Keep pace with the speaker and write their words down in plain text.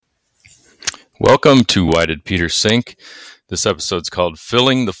Welcome to Why Did Peter Sink? This episode's called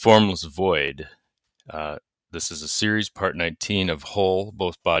Filling the Formless Void. This is a series, part 19 of Whole,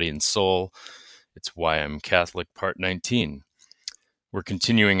 both body and soul. It's Why I'm Catholic, part 19. We're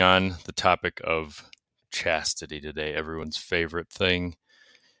continuing on the topic of chastity today, everyone's favorite thing.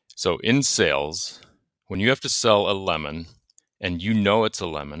 So in sales, when you have to sell a lemon and you know it's a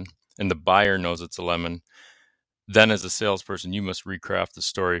lemon and the buyer knows it's a lemon, then as a salesperson, you must recraft the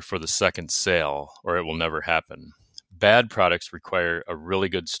story for the second sale or it will never happen. Bad products require a really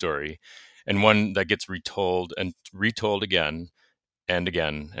good story and one that gets retold and retold again and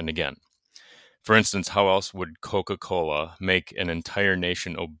again and again. For instance, how else would Coca-Cola make an entire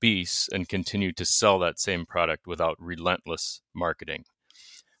nation obese and continue to sell that same product without relentless marketing?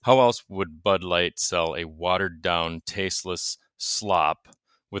 How else would Bud Light sell a watered-down, tasteless slop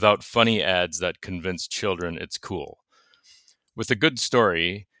without funny ads that convince children it's cool? With a good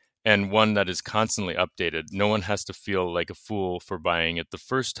story and one that is constantly updated, no one has to feel like a fool for buying it the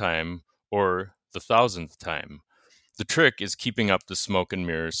first time or the 1,000th time. The trick is keeping up the smoke and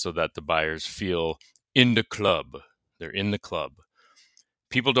mirrors so that the buyers feel in the club. They're in the club.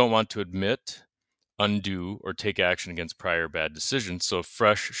 People don't want to admit, undo, or take action against prior bad decisions, so a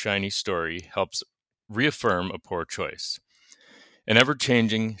fresh, shiny story helps reaffirm a poor choice. An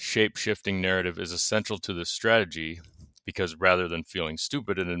ever-changing, shape-shifting narrative is essential to this strategy because rather than feeling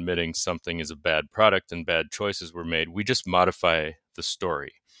stupid and admitting something is a bad product and bad choices were made, we just modify the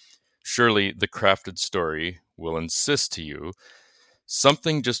story. Surely the crafted story will insist to you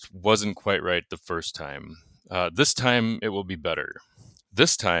something just wasn't quite right the first time. This time it will be better.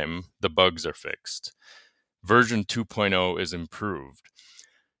 This time the bugs are fixed. Version 2.0 is improved.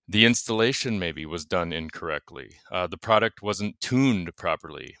 The installation maybe was done incorrectly. The product wasn't tuned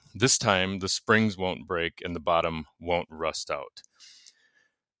properly. This time, the springs won't break and the bottom won't rust out.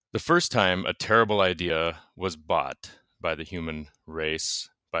 The first time a terrible idea was bought by the human race,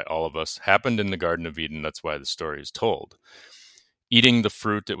 by all of us, happened in the Garden of Eden. That's why the story is told. Eating the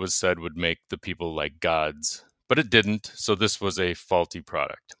fruit, it was said, would make the people like gods, but it didn't, so this was a faulty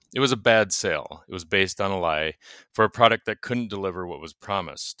product. It was a bad sale. It was based on a lie for a product that couldn't deliver what was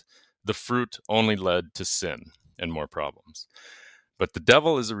promised. The fruit only led to sin and more problems. But the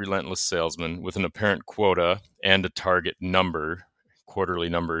devil is a relentless salesman with an apparent quota and a target number, quarterly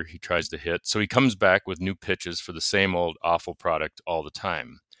number he tries to hit, so he comes back with new pitches for the same old awful product all the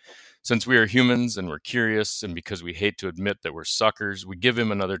time. Since we are humans and we're curious, and because we hate to admit that we're suckers, we give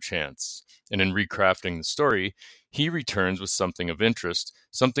him another chance. And in recrafting the story, he returns with something of interest,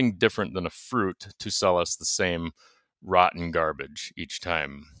 something different than a fruit to sell us the same rotten garbage each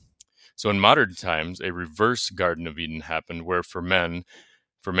time. So in modern times, a reverse Garden of Eden happened where for many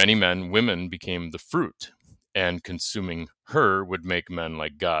men, women became the fruit, and consuming her would make men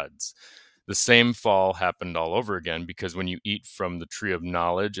like gods. The same fall happened all over again because when you eat from the tree of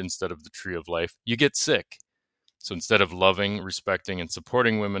knowledge instead of the tree of life, you get sick. So instead of loving, respecting, and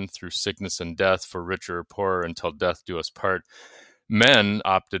supporting women through sickness and death, for richer or poorer until death do us part, men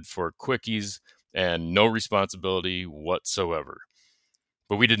opted for quickies and no responsibility whatsoever.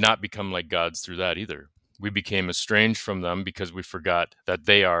 But we did not become like gods through that either. We became estranged from them because we forgot that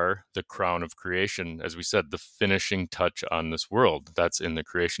they are the crown of creation. As we said, the finishing touch on this world. That's in the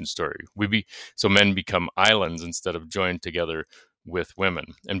creation story. So men become islands instead of joined together with women.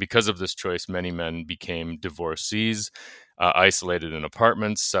 And because of this choice, many men became divorcees, isolated in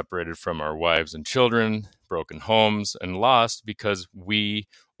apartments, separated from our wives and children, broken homes, and lost because we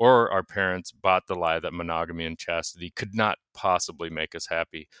or our parents bought the lie that monogamy and chastity could not possibly make us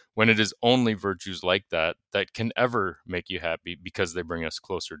happy, when it is only virtues like that that can ever make you happy because they bring us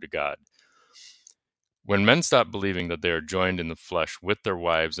closer to God. When men stopped believing that they are joined in the flesh with their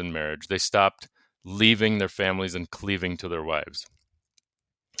wives in marriage, they stopped leaving their families and cleaving to their wives.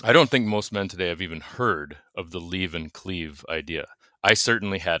 I don't think most men today have even heard of the leave and cleave idea. I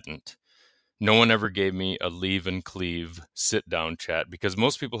certainly hadn't. No one ever gave me a leave and cleave sit-down chat because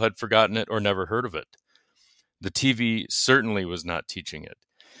most people had forgotten it or never heard of it. The TV certainly was not teaching it.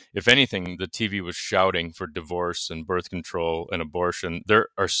 If anything, the TV was shouting for divorce and birth control and abortion. There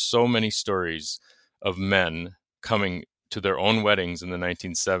are so many stories of men coming to their own weddings in the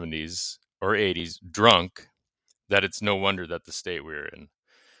 1970s or 80s drunk that it's no wonder that the state we're in.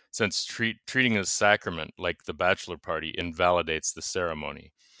 Since treating a sacrament like the bachelor party invalidates the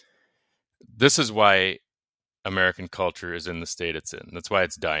ceremony. This is why American culture is in the state it's in. That's why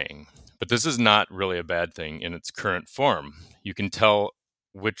it's dying. But this is not really a bad thing in its current form. You can tell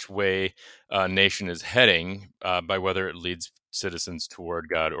which way a nation is heading by whether it leads citizens toward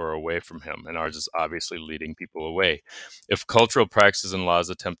God or away from him. And ours is obviously leading people away. If cultural practices and laws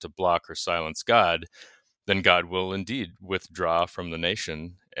attempt to block or silence God, then God will indeed withdraw from the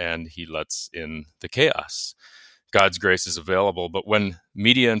nation and he lets in the chaos. God's grace is available, but when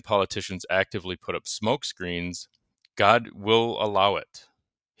media and politicians actively put up smoke screens, God will allow it.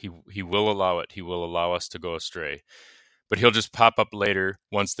 He will allow it. He will allow us to go astray. But he'll just pop up later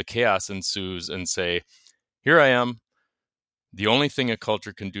once the chaos ensues and say, "Here I am." The only thing a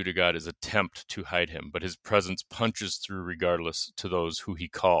culture can do to God is attempt to hide him, but his presence punches through regardless to those who he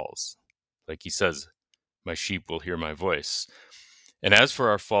calls. Like he says, "My sheep will hear my voice." And as for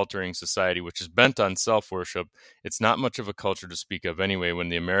our faltering society, which is bent on self-worship, it's not much of a culture to speak of anyway when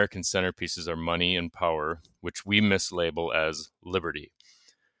the American centerpieces are money and power, which we mislabel as liberty.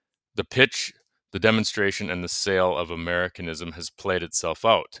 The pitch, the demonstration, and the sale of Americanism has played itself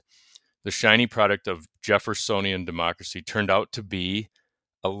out. The shiny product of Jeffersonian democracy turned out to be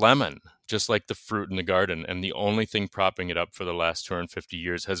a lemon, just like the fruit in the garden, and the only thing propping it up for the last 250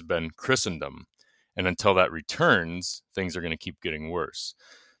 years has been Christendom. And until that returns, things are going to keep getting worse.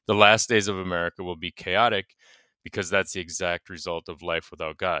 The last days of America will be chaotic because that's the exact result of life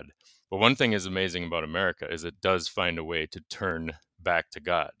without God. But one thing is amazing about America is it does find a way to turn back to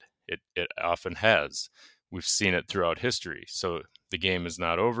God. It often has. We've seen it throughout history. So the game is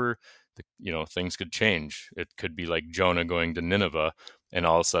not over. Things could change. It could be like Jonah going to Nineveh, and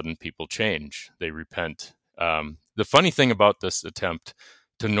all of a sudden people change. They repent. The funny thing about this attempt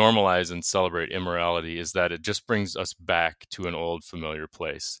to normalize and celebrate immorality is that it just brings us back to an old familiar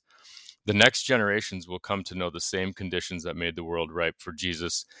place. The next generations will come to know the same conditions that made the world ripe for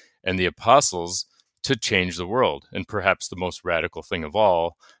Jesus and the apostles to change the world. And perhaps the most radical thing of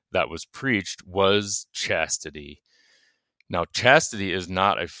all that was preached was chastity. Now, chastity is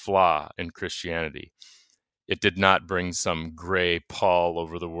not a flaw in Christianity. It did not bring some gray pall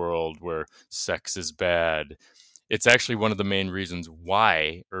over the world where sex is bad. It's actually one of the main reasons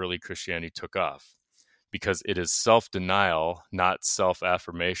why early Christianity took off, because it is self-denial, not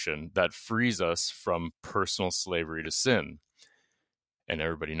self-affirmation, that frees us from personal slavery to sin. And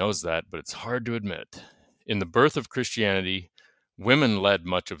everybody knows that, but it's hard to admit. In the birth of Christianity, women led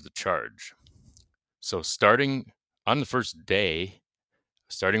much of the charge. So starting on the first day,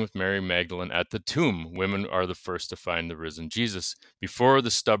 starting with Mary Magdalene at the tomb, women are the first to find the risen Jesus before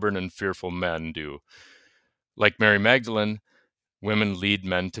the stubborn and fearful men do. Like Mary Magdalene, women lead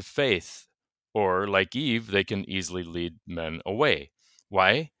men to faith, or like Eve, they can easily lead men away.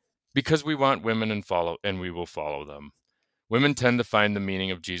 Why? Because we want women and we will follow them. Women tend to find the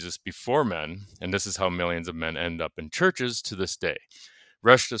meaning of Jesus before men, and this is how millions of men end up in churches to this day.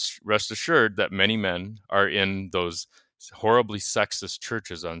 Rest assured that many men are in those horribly sexist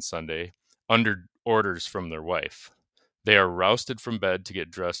churches on Sunday under orders from their wife. They are rousted from bed to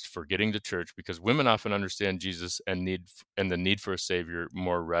get dressed for getting to church because women often understand Jesus and the need for a savior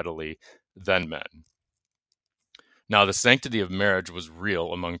more readily than men. Now, the sanctity of marriage was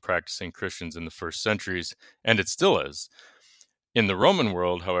real among practicing Christians in the first centuries, and it still is. In the Roman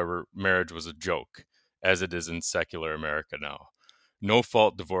world, however, marriage was a joke, as it is in secular America now.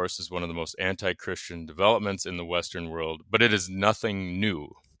 No-fault divorce is one of the most anti-Christian developments in the Western world, but it is nothing new.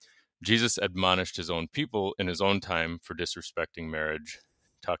 Jesus admonished his own people in his own time for disrespecting marriage,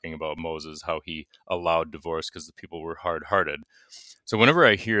 talking about Moses, how he allowed divorce because the people were hard-hearted. So whenever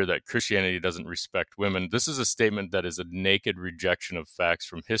I hear that Christianity doesn't respect women, this is a statement that is a naked rejection of facts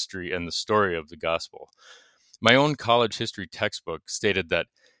from history and the story of the gospel. My own college history textbook stated that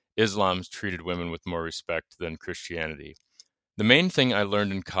Islam's treated women with more respect than Christianity. The main thing I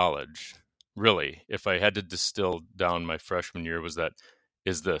learned in college, really, if I had to distill down my freshman year,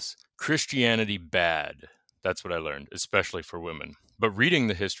 is this: Christianity bad. That's what I learned, especially for women. But reading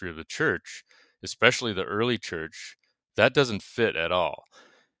the history of the church, especially the early church, that doesn't fit at all.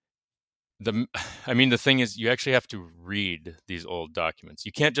 The thing is, you actually have to read these old documents.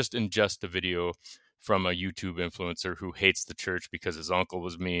 You can't just ingest a video from a YouTube influencer who hates the church because his uncle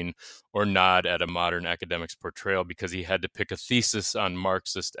was mean, or nod at a modern academic's portrayal because he had to pick a thesis on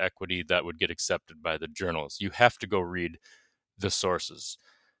Marxist equity that would get accepted by the journals. You have to go read the sources.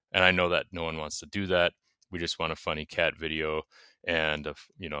 And I know that no one wants to do that. We just want a funny cat video and a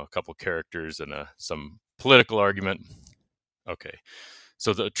couple characters and some political argument. Okay.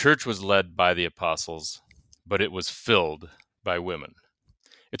 So the church was led by the apostles, but it was filled by women.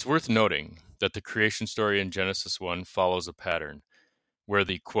 It's worth noting that the creation story in Genesis 1 follows a pattern where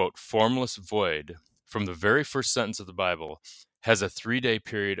the, quote, formless void from the very first sentence of the Bible has a 3-day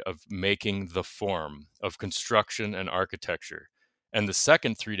period of making the form of construction and architecture. And the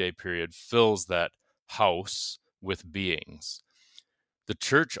second 3-day period fills that house with beings. The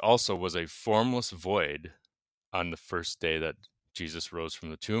church also was a formless void on the first day that Jesus rose from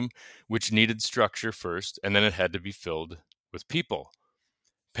the tomb, which needed structure first, and then it had to be filled with people.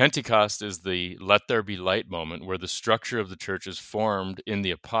 Pentecost is the let there be light moment where the structure of the church is formed in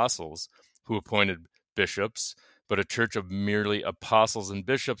the apostles who appointed bishops, but a church of merely apostles and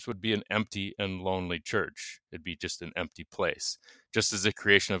bishops would be an empty and lonely church. It'd be just an empty place. Just as the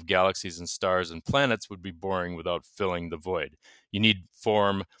creation of galaxies and stars and planets would be boring without filling the void. You need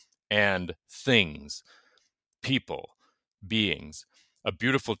form and things, people, beings. A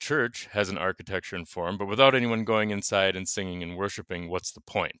beautiful church has an architecture and form, but without anyone going inside and singing and worshiping, what's the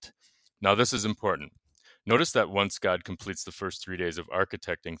point? Now, this is important. Notice that once God completes the first 3 days of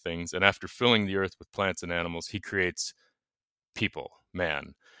architecting things, and after filling the earth with plants and animals, he creates people,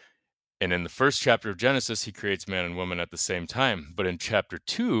 man. And in the first chapter of Genesis, he creates man and woman at the same time. But in chapter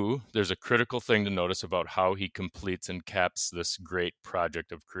 2, there's a critical thing to notice about how he completes and caps this great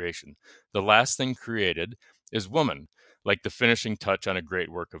project of creation. The last thing created is woman, like the finishing touch on a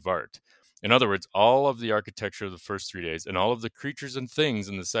great work of art. In other words, all of the architecture of the first 3 days and all of the creatures and things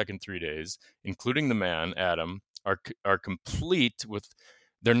in the second 3 days, including the man, Adam, are complete with,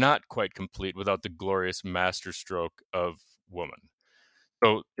 they're not quite complete without the glorious masterstroke of woman.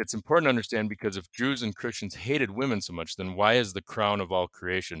 So it's important to understand, because if Jews and Christians hated women so much, then why is the crown of all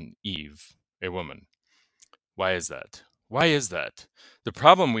creation Eve, a woman? Why is that? Why is that? The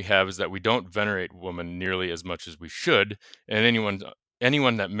problem we have is that we don't venerate woman nearly as much as we should, and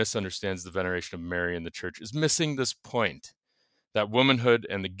anyone that misunderstands the veneration of Mary in the church is missing this point, that womanhood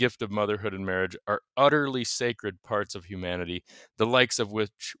and the gift of motherhood and marriage are utterly sacred parts of humanity, the likes of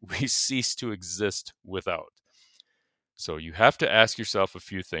which we cease to exist without. So you have to ask yourself a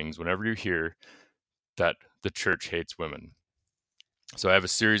few things whenever you hear that the church hates women. So I have a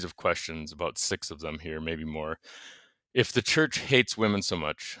series of questions, about 6 of them here, maybe more. If the church hates women so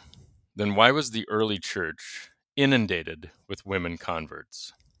much, then why was the early church inundated with women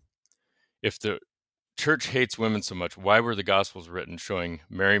converts? If the church hates women so much, why were the Gospels written showing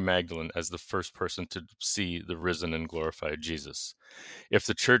Mary Magdalene as the first person to see the risen and glorified Jesus? If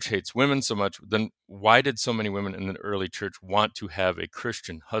the church hates women so much, then why did so many women in the early church want to have a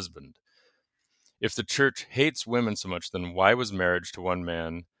Christian husband? If the church hates women so much, then why was marriage to one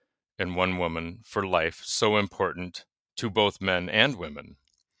man and one woman for life so important to both men and women?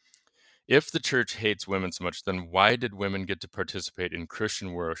 If the church hates women so much, then why did women get to participate in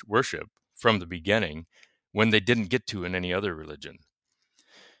Christian worship from the beginning when they didn't get to in any other religion?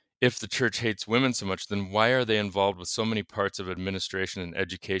 If the church hates women so much, then why are they involved with so many parts of administration and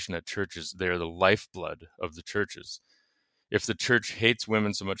education at churches? They are the lifeblood of the churches. If the church hates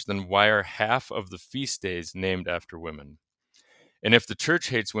women so much, then why are half of the feast days named after women? And if the church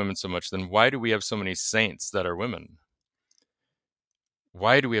hates women so much, then why do we have so many saints that are women?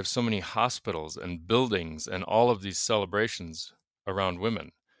 Why do we have so many hospitals and buildings and all of these celebrations around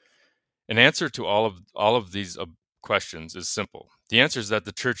women? An answer to all of these questions is simple. The answer is that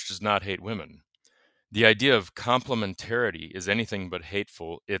the church does not hate women. The idea of complementarity is anything but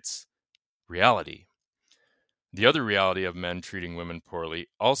hateful. It's reality. The other reality of men treating women poorly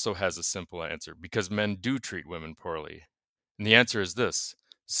also has a simple answer, because men do treat women poorly. And the answer is this: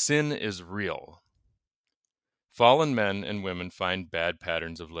 sin is real. Fallen men and women find bad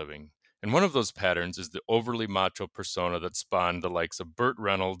patterns of living. And one of those patterns is the overly macho persona that spawned the likes of Burt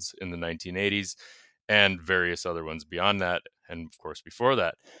Reynolds in the 1980s and various other ones beyond that, and of course before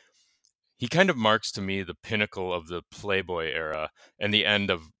that. He kind of marks to me the pinnacle of the Playboy era and the end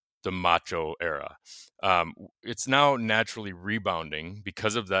of the macho era. It's now naturally rebounding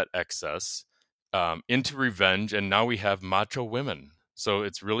because of that excess into revenge, and now we have macho women. So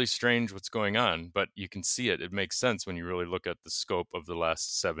it's really strange what's going on, but you can see it. It makes sense when you really look at the scope of the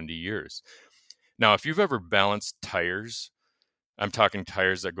last 70 years. Now, if you've ever balanced tires, I'm talking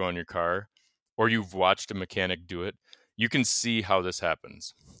tires that go on your car, or you've watched a mechanic do it, you can see how this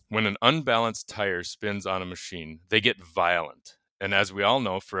happens. When an unbalanced tire spins on a machine, they get violent. And as we all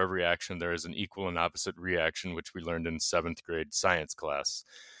know, for every action, there is an equal and opposite reaction, which we learned in 7th grade science class.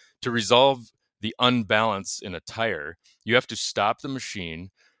 To resolve the unbalance in a tire, you have to stop the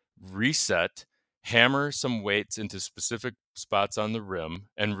machine, reset, hammer some weights into specific spots on the rim,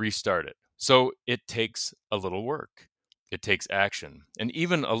 and restart it. So it takes a little work. It takes action and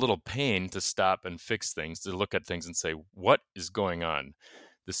even a little pain to stop and fix things, to look at things and say, what is going on?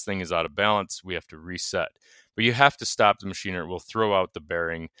 This thing is out of balance. We have to reset. But you have to stop the machine or it will throw out the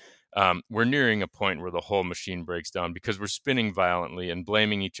bearing. we're nearing a point where the whole machine breaks down because we're spinning violently and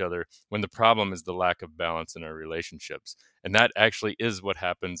blaming each other when the problem is the lack of balance in our relationships. And that actually is what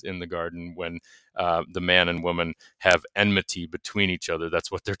happens in the garden when the man and woman have enmity between each other.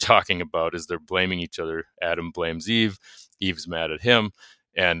 That's what they're talking about, is they're blaming each other. Adam blames Eve, Eve's mad at him,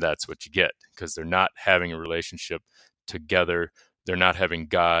 and that's what you get because they're not having a relationship together. They're not having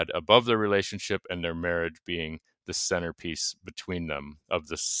God above their relationship, and their marriage being the centerpiece between them of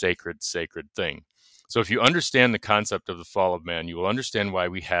the sacred thing. So if you understand the concept of the fall of man, you will understand why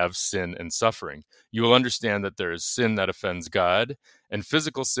we have sin and suffering. You will understand that there is sin that offends God and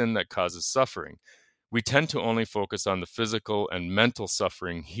physical sin that causes suffering. We tend to only focus on the physical and mental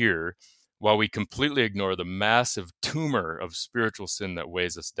suffering here, while we completely ignore the massive tumor of spiritual sin that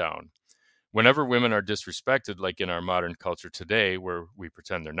weighs us down. Whenever women are disrespected, like in our modern culture today, where we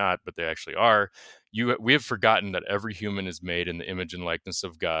pretend they're not, but they actually are, we have forgotten that every human is made in the image and likeness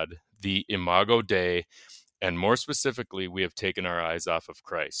of God, the Imago Dei, and more specifically, we have taken our eyes off of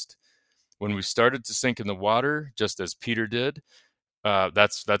Christ. When we started to sink in the water, just as Peter did,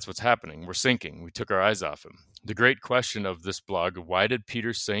 that's what's happening. We're sinking. We took our eyes off him. The great question of this blog, why did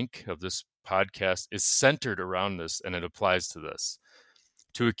Peter sink, of this podcast, is centered around this, and it applies to this.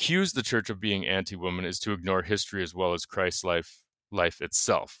 To accuse the church of being anti-woman is to ignore history as well as Christ's life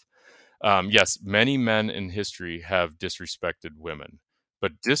itself. Yes, many men in history have disrespected women,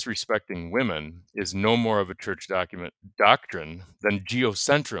 but disrespecting women is no more of a church doctrine than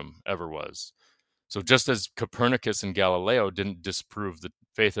geocentrism ever was. So just as Copernicus and Galileo didn't disprove the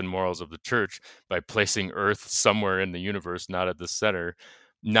faith and morals of the church by placing Earth somewhere in the universe, not at the center,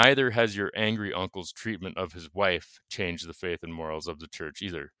 neither has your angry uncle's treatment of his wife changed the faith and morals of the church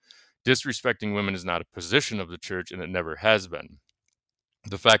either. Disrespecting women is not a position of the church, and it never has been.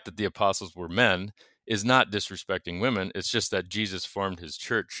 The fact that the apostles were men is not disrespecting women. It's just that Jesus formed his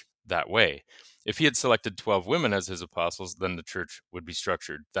church that way. If he had selected 12 women as his apostles, then the church would be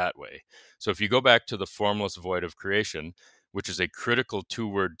structured that way. So if you go back to the formless void of creation, which is a critical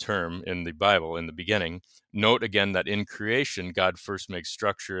two-word term in the Bible in the beginning, note again that in creation, God first makes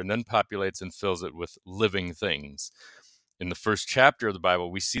structure and then populates and fills it with living things. In the first chapter of the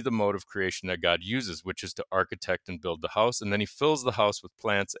Bible, we see the mode of creation that God uses, which is to architect and build the house, and then he fills the house with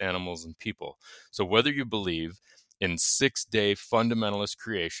plants, animals, and people. So whether you believe in six-day fundamentalist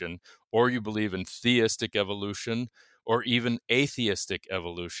creation, or you believe in theistic evolution, or even atheistic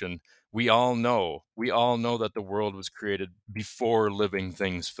evolution, we all know that the world was created before living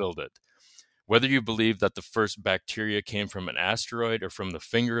things filled it. Whether you believe that the first bacteria came from an asteroid or from the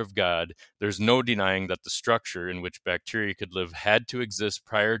finger of God, there's no denying that the structure in which bacteria could live had to exist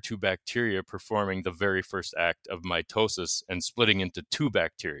prior to bacteria performing the very first act of mitosis and splitting into two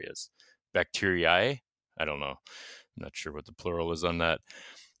bacterias. Bacteriae? I don't know. I'm not sure what the plural is on that.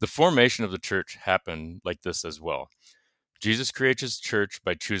 The formation of the church happened like this as well. Jesus creates his church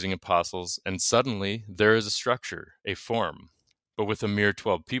by choosing apostles, and suddenly there is a structure, a form. But with a mere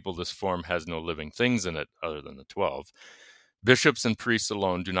 12 people, this form has no living things in it other than the 12. Bishops and priests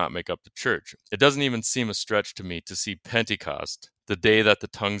alone do not make up the church. It doesn't even seem a stretch to me to see Pentecost, the day that the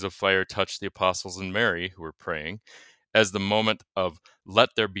tongues of fire touched the apostles and Mary, who were praying, as the moment of let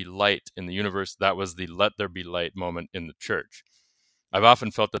there be light in the universe. That was the let there be light moment in the church. I've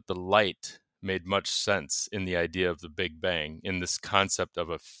often felt that the light made much sense in the idea of the Big Bang, in this concept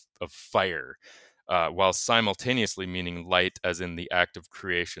of fire, while simultaneously meaning light as in the act of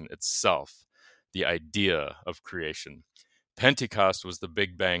creation itself, the idea of creation. Pentecost was the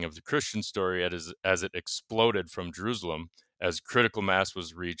Big Bang of the Christian story as it exploded from Jerusalem, as critical mass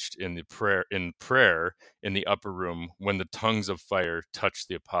was reached in prayer in the upper room when the tongues of fire touched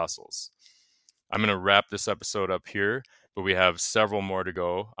the apostles. I'm going to wrap this episode up here, but we have several more to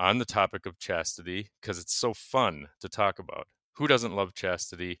go on the topic of chastity because it's so fun to talk about. Who doesn't love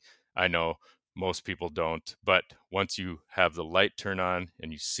chastity? I know most people don't, but once you have the light turn on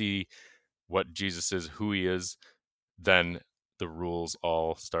and you see what Jesus is, who he is, then the rules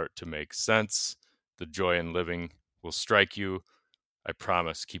all start to make sense. The joy in living will strike you. I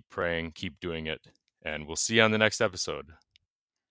promise. Keep praying, keep doing it, and we'll see you on the next episode.